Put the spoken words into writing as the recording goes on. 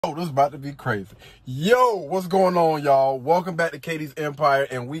Oh, this is about to be crazy. Yo, what's going on, y'all? Welcome back to Katie's Empire,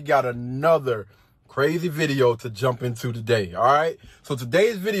 and we got another crazy video to jump into today, all right? So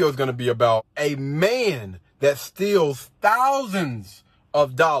today's video is going to be about a man that steals thousands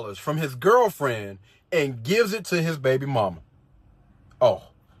of dollars from his girlfriend and gives it to his baby mama. Oh,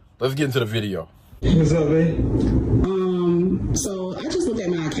 let's get into the video. What's up, babe? So I just looked at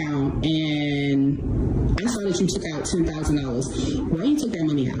my account and I saw that you took out $10,000. Why you took that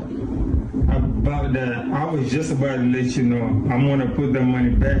money out? About that, I was just about to let you know. I'm gonna put that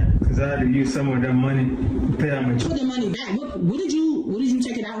money back because I had to use some of that money to pay out my. Put the money back. What did you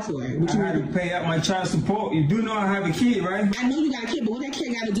take it out for? I had to pay out my child support. You do know I have a kid, right? I know you got a kid, but what that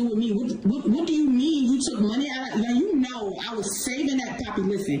kid got to do with me? What do you mean you took money out? Now you know I was saving that, Poppy.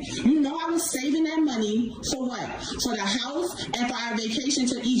 Listen, you know I was saving that money for what? For the house and for our vacation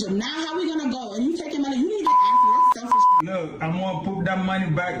to Egypt. Now how we gonna go? And you taking money? You need to ask me. That's selfish. Look, I'm gonna put that money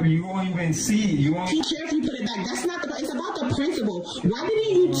back. You won't even see it. You won't. Be careful you put it back. That's not the. It's about the principle. Why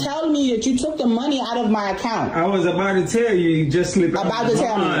didn't you tell me that you took the money out of my account? I was about to tell you. You just slipped out. About to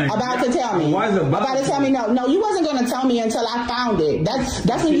tell me. About to tell me. About to tell me. No, you wasn't gonna tell me until I found it.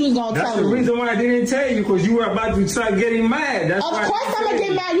 That's when you was gonna tell me. That's the reason why I didn't tell you, because you were about to start getting mad. That's of course I'm gonna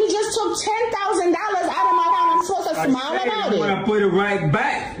get mad. You just took $10,000 out of my account. I'm supposed to smile about it. I'm gonna put it right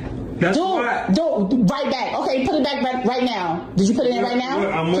back. That's right. Do right back. Okay, put it back right now. Did you put it in right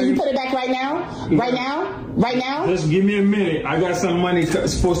now? Can you put it back right now? Right now? Right now? Just give me a minute. I got some money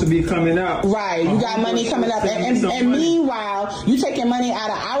supposed to be coming out. Right, you got money coming up, and meanwhile, you taking money out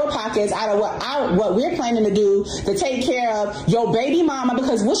of our pockets, out of what we're planning to do to take care of your baby mama.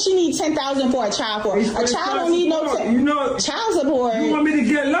 Because what she need $10,000 for a child for? A child don't need no child support. You want me to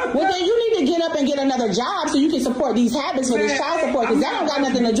get lucky? Well, then you need to get up and get another job so you can support these habits for this child support. Because that don't got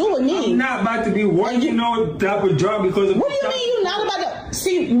nothing to do with me. I'm not about to be working no type of job because of. What do you mean you not about to?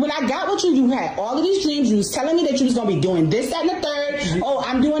 See, when I got with you had all of these dreams. You was telling me that you was gonna be doing this, that, and the third. Oh,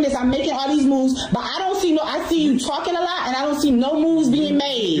 I'm doing this. I'm making all these moves, but I don't see no. I see you talking a lot, and I don't see no moves being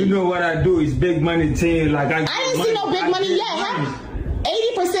made. You know what I do is big money to you. Like I didn't see no big money yet.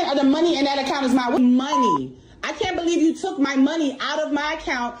 80% of the money in that account is my money. I can't believe you took my money out of my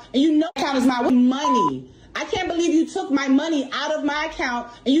account, and you know account is my money. I can't believe you took my money out of my account,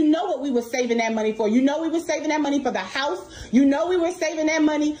 and you know what we were saving that money for. You know we were saving that money for the house. You know we were saving that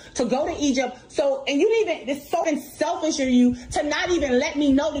money to go to Egypt. So, and you didn't even, it's so selfish of you to not even let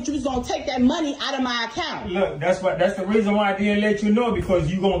me know that you was going to take that money out of my account. Look, that's the reason why I didn't let you know,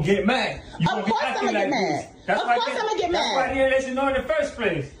 because you going to get mad. Of course I'm going to get mad. Of course I'm going to get mad. That's why I didn't let you know in the first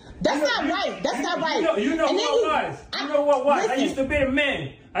place. That's not right. That's not right. You know what was. You know what was. I used to be a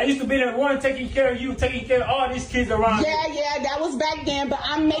man. I used to be the one taking care of you, taking care of all these kids around you. Yeah, that was back then, but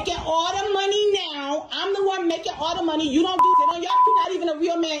I'm making all the money now. I'm the one making all the money. You don't do it on y'all. You're not even a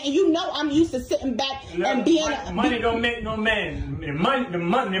real man, and you know I'm used to sitting back and being. Money don't make no man. The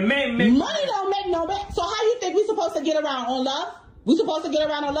man makes. Money don't make no man. So how you think we supposed to get around on love? We supposed to get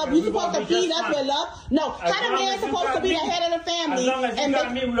around on love. We supposed to feed us with love. No, how the man supposed to be the head of the family? As long as you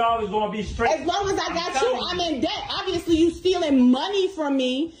got me, we always gonna be straight. As long as I got you, I'm in debt. Obviously, you stealing money from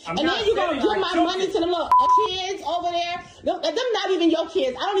me, and then you gonna give my money to the little kids over there. Them not even your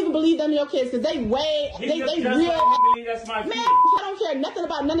kids. I don't even believe them your kids because they real. That's my man, I don't care nothing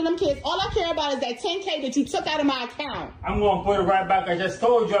about none of them kids. All I care about is that $10K that you took out of my account. I'm gonna put it right back. I just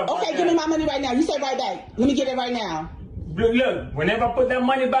told you. Okay, give me my money right now. You say right back. Let me get it right now. Look, whenever I put that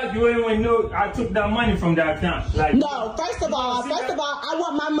money back, you ain't know I took that money from that account. Like, no, first of all, I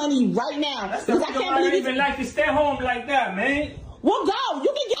want my money right now. That's the reason why I even like to stay home like that, man. Well, go. You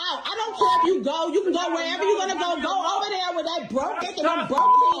can get out. I don't care if you go. You can go wherever you're gonna go. Go over there with that broke dick and them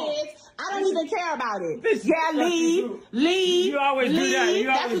broke kids. I don't even care about it. Yeah, leave. You always do that.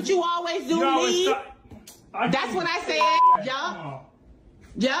 That's what you always do. Leave. That's what I said.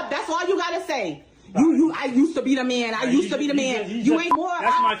 Yup. That's all you gotta say. I used to be the man. I used to be the man. You ain't more.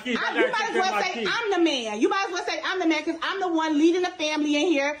 That's my kid. You might as well say I'm the man. You might as well say I'm the man because I'm the one leading the family in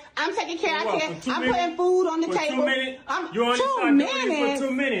here. I'm taking care of kids. I'm putting food on the table. 2 minutes. You only started doing it for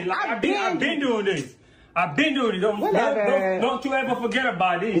 2 minutes. Like I've been doing this. I've been doing it. Don't you ever forget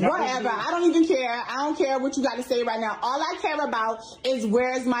about this. Whatever. I don't even care. I don't care what you got to say right now. All I care about is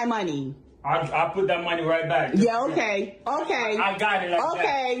where's my money. I put that money right back. Yeah, okay. I got it like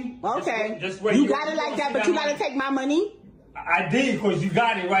that. Okay. Just wait. You got it like that, but you got to take my money? I did, because you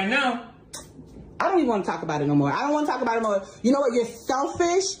got it right now. I don't even want to talk about it no more. I don't want to talk about it more. You know what? You're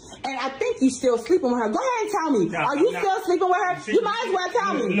selfish, and I think you still sleeping with her. Go ahead and tell me. Are you still sleeping with her? You might as well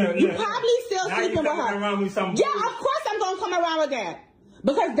tell me. You probably still sleeping with her. Around with some yeah, of course I'm going to come around with that.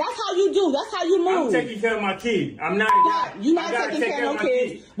 Because that's how you do. That's how you move. I'm taking care of my kid. I'm not. You're not taking care of no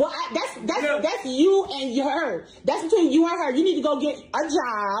kids. Well, that's you and her. That's between you and her. You need to go get a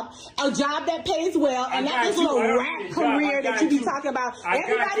job that pays well, and not this little rap career that you be talking about.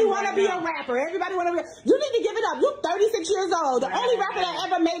 Everybody want to be a rapper. Everybody want to be. You need to give it up. You 36 years old. The only rapper that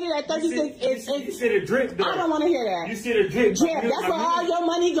ever made it at 36 is. You see the drip, though. I don't want to hear that. You see the drip. Drip. That's where all your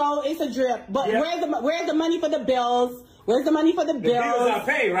money go. It's a drip. But where's the money for the bills? Where's the money for the bills? The bills I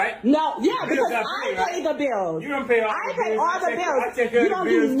pay, right? No, yeah, because I pay the bills. You don't pay all the bills. I pay all the bills. You don't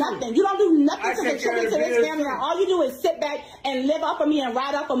do nothing. You don't do nothing to contribute to this family. All you do is sit back and live off of me and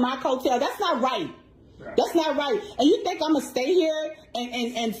ride off of my coattail. That's not right. That's not right. And you think I'm going to stay here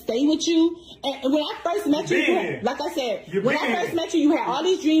and stay with you? And when I first met you, like I said, when I first met you, you had all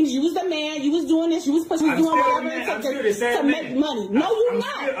these dreams. You was the man. You was doing this. You was doing whatever it took to make money. No, you're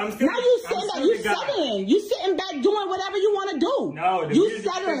not. Now you settling. You sitting back doing whatever you want to do. No, the you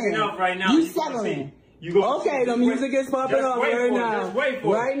settling. Right now. You settling. Okay, the music is popping up right now.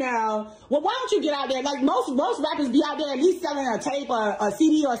 Right now. Well, why don't you get out there? Like most rappers be out there at least selling a tape or a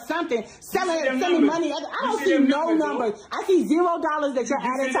CD or something, sending money. I don't see no numbers. I see $0 that you're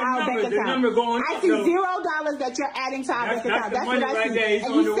adding to our bank account. I see $0 that you're adding to our bank account. That's what I see.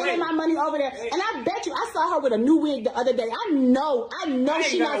 And you sending my money over there. And I bet you, I saw her with a new wig the other day. I know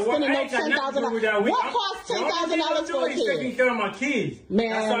she's not spending no $10,000. What costs $10,000 for a kid? Taking care of my kids.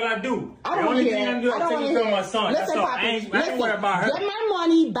 Man, that's all I do. I don't want to hear that. Taking care of my son. That's all. I ain't worried about her. Get my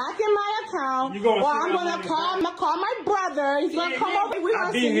money back in my account, or I'm gonna call my brother. He's gonna come over. We're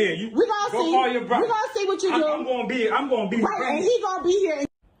gonna see. We're gonna see. We're gonna see what you do. I'm gonna be right, and he gonna be here.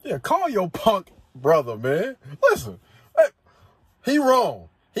 Yeah, call your punk brother, man. Listen, he wrong.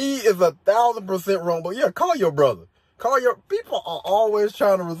 He is 1,000% wrong. But yeah, call your brother. People are always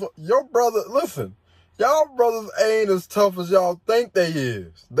trying to resort. Your brother. Listen, y'all brothers ain't as tough as y'all think they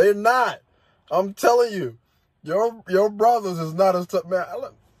is. They're not. I'm telling you, your brothers is not as tough, man.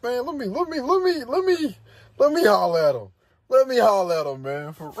 Man, let me holler at him. Let me holler at him,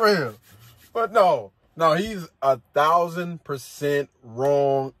 man, for real. But no, he's 1,000%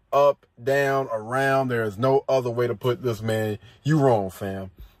 wrong, up, down, around. There is no other way to put this, man. You wrong,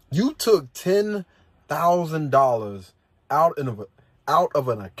 fam. You took $10,000 out of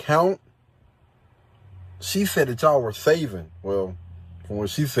an account. She said that y'all were saving. Well, from what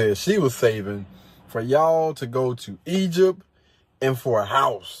she said, she was saving for y'all to go to Egypt and for a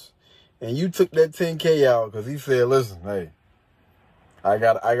house. And you took that 10K out because he said, listen, hey, I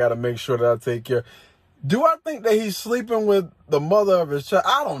gotta make sure that I take care. Do I think that he's sleeping with the mother of his child?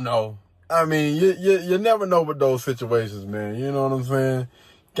 I don't know. I mean, you never know with those situations, man. You know what I'm saying?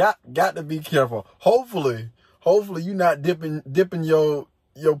 Got to be careful. Hopefully you're not dipping your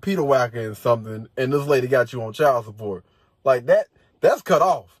Peter Whacker in something and this lady got you on child support. Like that's cut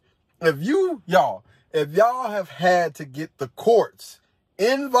off. If y'all have had to get the courts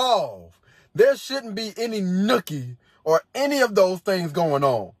involved, there shouldn't be any nookie or any of those things going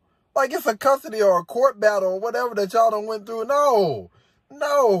on. Like it's a custody or a court battle or whatever that y'all done went through. No.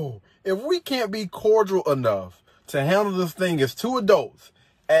 If we can't be cordial enough to handle this thing as two adults,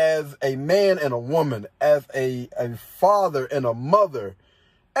 as a man and a woman, as a father and a mother,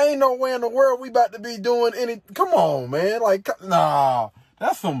 ain't no way in the world we about to be doing any. Come on, man. Like, nah,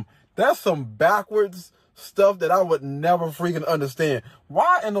 that's some backwards stuff that I would never freaking understand.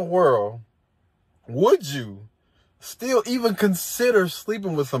 Why in the world would you still even consider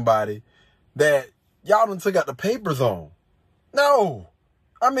sleeping with somebody that y'all done took out the papers on? No.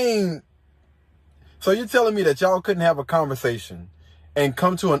 I mean, so you're telling me that y'all couldn't have a conversation and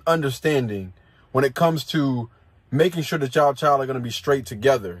come to an understanding when it comes to making sure that y'all child are going to be straight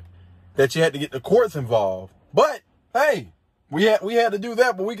together, that you had to get the courts involved. But hey, we had to do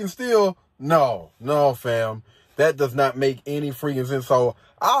that, but we can still, no, fam, that does not make any freaking sense. So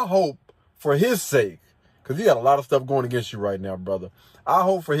I hope for his sake, because you got a lot of stuff going against you right now, brother. I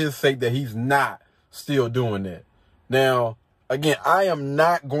hope for his sake that he's not still doing that. Now, again, I am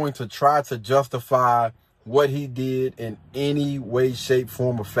not going to try to justify what he did in any way, shape,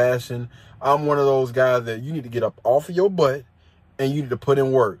 form, or fashion. I'm one of those guys that you need to get up off of your butt and you need to put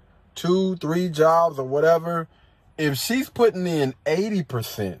in work. 2, 3 jobs or whatever. If she's putting in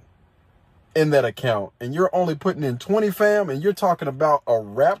 80% in that account and you're only putting in 20, fam, and you're talking about a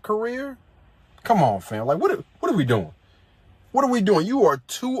rap career, come on, fam. Like, what are we doing? What are we doing? You are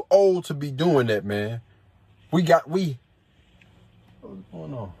too old to be doing that, man. What's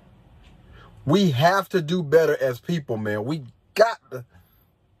going on? We have to do better as people, man. We got to.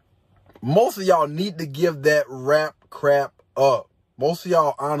 Most of y'all need to give that rap crap up. Most of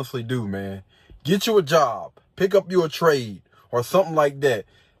y'all honestly do, man. Get you a job. Pick up you a trade. or something like that.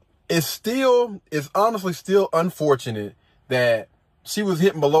 It's honestly still unfortunate that she was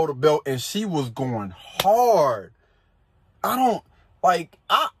hitting below the belt and she was going hard. I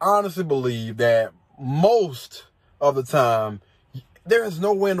honestly believe that most of the time, there is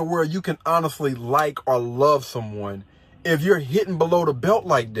no way in the world you can honestly like or love someone if you're hitting below the belt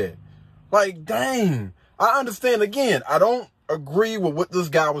like that. Like, dang. I understand, again, I don't agree with what this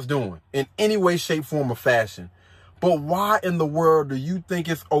guy was doing in any way, shape, form, or fashion. But why in the world do you think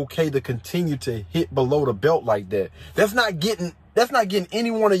it's okay to continue to hit below the belt like that? That's not getting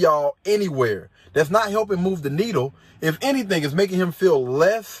any one of y'all anywhere. That's not helping move the needle. If anything, it's making him feel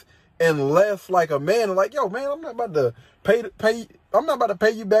less and less like a man. Like, yo, man, I'm not about to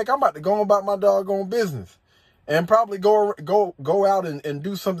pay you back. I'm about to go about my doggone business. And probably go out and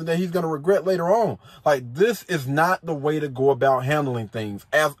do something that he's going to regret later on. Like, this is not the way to go about handling things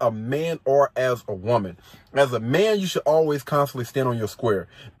as a man or as a woman. As a man, you should always constantly stand on your square.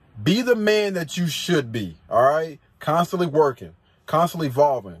 Be the man that you should be, all right? Constantly working, constantly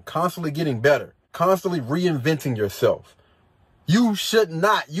evolving, constantly getting better, constantly reinventing yourself. You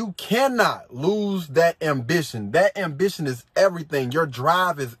cannot lose that ambition. That ambition is everything. Your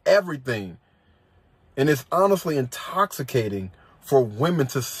drive is everything. And it's honestly intoxicating for women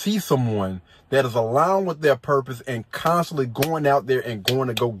to see someone that is aligned with their purpose and constantly going out there and going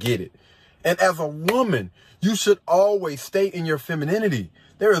to go get it. And as a woman, you should always stay in your femininity.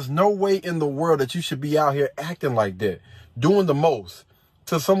 There is no way in the world that you should be out here acting like that, doing the most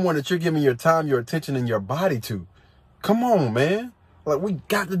to someone that you're giving your time, your attention, and your body to. Come on, man. Like, we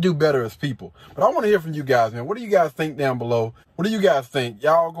got to do better as people. But I want to hear from you guys, man. What do you guys think down below? What do you guys think?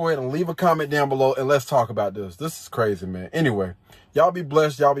 Y'all go ahead and leave a comment down below and let's talk about this. This is crazy, man. Anyway, y'all be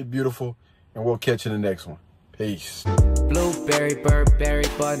blessed. Y'all be beautiful. And we'll catch you in the next one. Peace. Blueberry, Burberry,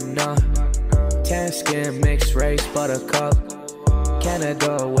 button-up. Tan skin, mixed race, buttercup.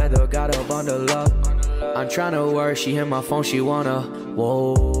 Canada weather, got a bundle up. I'm trying to work, she hit my phone, she wanna,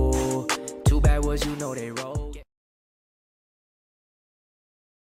 whoa.